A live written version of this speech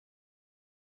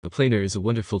A planer is a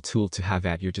wonderful tool to have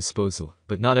at your disposal,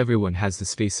 but not everyone has the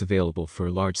space available for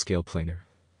a large-scale planer.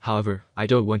 However, I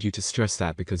don't want you to stress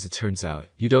that because it turns out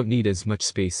you don't need as much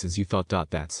space as you thought.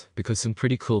 That's because some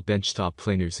pretty cool benchtop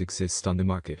planers exist on the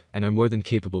market and are more than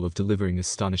capable of delivering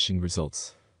astonishing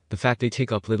results. The fact they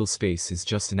take up little space is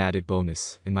just an added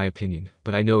bonus, in my opinion,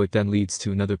 but I know it then leads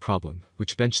to another problem: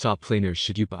 which benchtop planers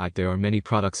should you buy? There are many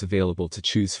products available to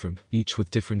choose from, each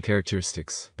with different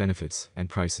characteristics, benefits, and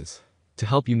prices. To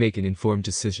help you make an informed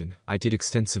decision, I did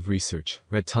extensive research,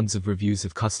 read tons of reviews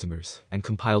of customers, and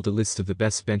compiled a list of the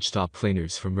best benchtop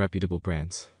planers from reputable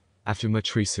brands. After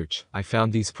much research, I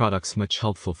found these products much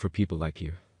helpful for people like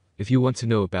you. If you want to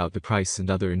know about the price and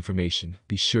other information,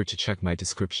 be sure to check my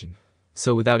description.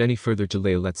 So without any further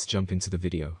delay, let's jump into the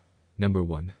video. Number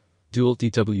 1. DeWalt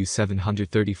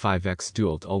DW735X.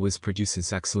 DeWalt always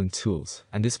produces excellent tools,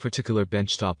 and this particular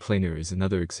benchtop planer is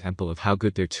another example of how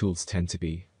good their tools tend to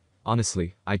be.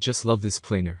 Honestly, I just love this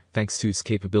planer, thanks to its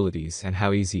capabilities and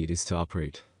how easy it is to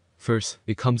operate. First,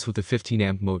 it comes with a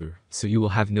 15-amp motor, so you will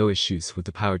have no issues with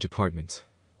the power department.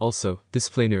 Also, this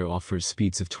planer offers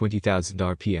speeds of 20,000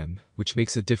 RPM, which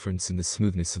makes a difference in the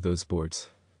smoothness of those boards.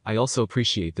 I also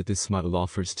appreciate that this model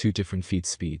offers two different feed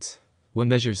speeds. One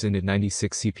measures in at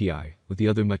 96 CPI, with the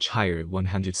other much higher at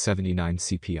 179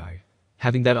 CPI.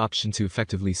 Having that option to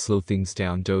effectively slow things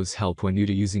down does help when you're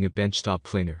using a benchtop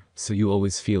planer, so you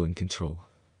always feel in control.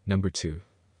 Number 2.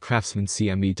 Craftsman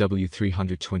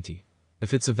CMEW320.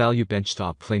 If it's a value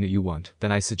benchtop planer you want,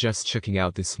 then I suggest checking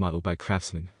out this model by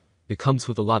Craftsman. It comes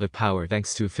with a lot of power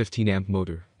thanks to a 15-amp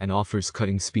motor, and offers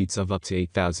cutting speeds of up to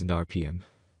 8,000 RPM.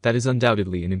 That is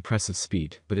undoubtedly an impressive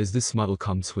speed, but as this model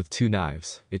comes with two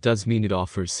knives, it does mean it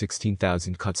offers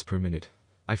 16,000 cuts per minute.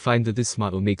 I find that this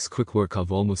model makes quick work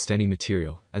of almost any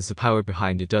material, as the power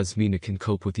behind it does mean it can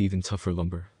cope with even tougher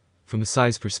lumber. From a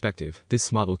size perspective,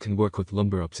 this model can work with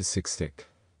lumber up to 6 thick.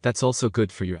 That's also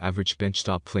good for your average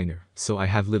benchtop planer, so I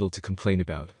have little to complain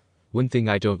about. One thing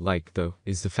I don't like, though,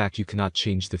 is the fact you cannot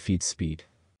change the feed speed.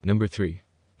 Number 3.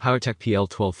 PowerTEC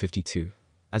PL1252.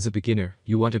 As a beginner,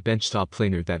 you want a benchtop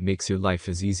planer that makes your life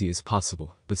as easy as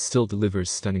possible, but still delivers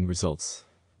stunning results.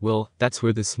 Well, that's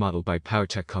where this model by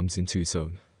PowerTEC comes into its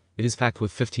own. It is packed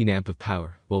with 15 amp of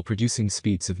power, while producing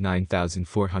speeds of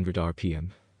 9,400 RPM.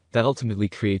 That ultimately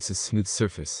creates a smooth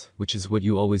surface, which is what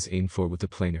you always aim for with a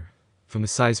planer. From a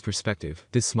size perspective,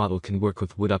 this model can work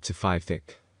with wood up to 5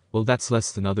 thick. Well, that's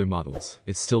less than other models.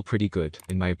 It's still pretty good,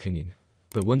 in my opinion.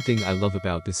 But one thing I love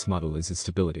about this model is its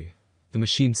stability. The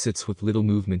machine sits with little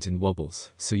movement and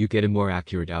wobbles, so you get a more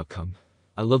accurate outcome.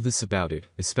 I love this about it,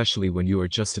 especially when you are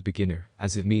just a beginner,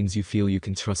 as it means you feel you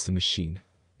can trust the machine.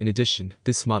 In addition,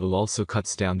 this model also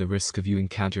cuts down the risk of you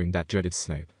encountering that dreaded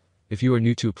snipe. If you are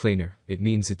new to a planer, it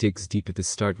means it digs deep at the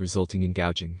start, resulting in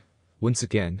gouging. Once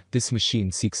again, this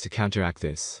machine seeks to counteract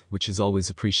this, which is always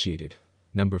appreciated.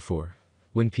 Number 4.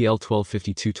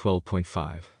 PL1252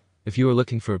 12.5. If you are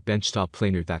looking for a benchtop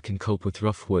planer that can cope with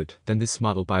rough wood, then this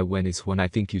model by Wen is one I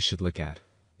think you should look at.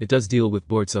 It does deal with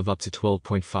boards of up to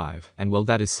 12.5, and while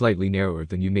that is slightly narrower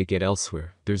than you may get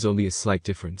elsewhere, there's only a slight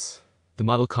difference. The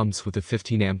model comes with a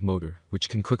 15-amp motor, which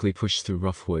can quickly push through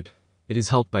rough wood. It is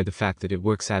helped by the fact that it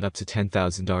works at up to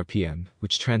 10,000 RPM,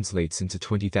 which translates into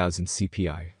 20,000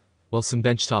 CPI. While some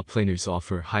benchtop planers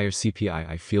offer higher CPI,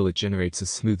 I feel it generates a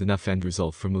smooth enough end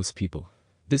result for most people.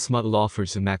 This model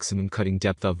offers a maximum cutting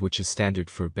depth of which is standard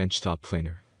for a benchtop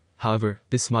planer. However,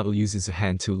 this model uses a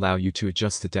hand to allow you to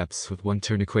adjust the depths with one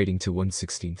turn equating to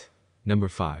 1/16. Number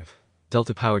 5.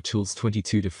 Delta Power Tools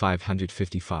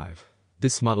 22-555.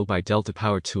 This model by Delta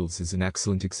Power Tools is an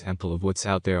excellent example of what's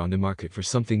out there on the market for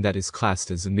something that is classed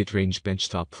as a mid-range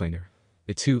benchtop planer.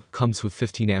 It too comes with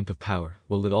 15 amp of power,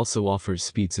 while it also offers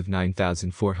speeds of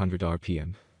 9,400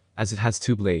 RPM. As it has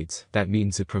two blades, that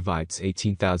means it provides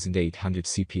 18,800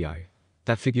 CPI.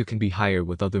 That figure can be higher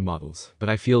with other models, but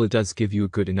I feel it does give you a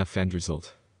good enough end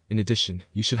result. In addition,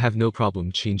 you should have no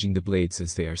problem changing the blades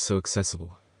as they are so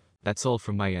accessible. That's all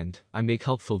from my end. I make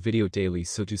helpful video daily,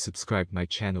 so do subscribe my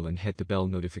channel and hit the bell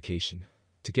notification.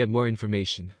 To get more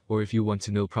information, or if you want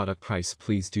to know product price,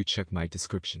 please do check my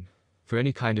description. For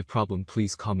any kind of problem,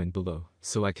 please comment below,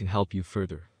 so I can help you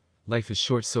further. Life is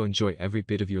short, so enjoy every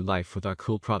bit of your life with our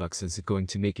cool products, as it's going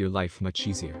to make your life much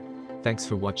easier. Thanks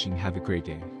for watching, have a great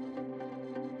day.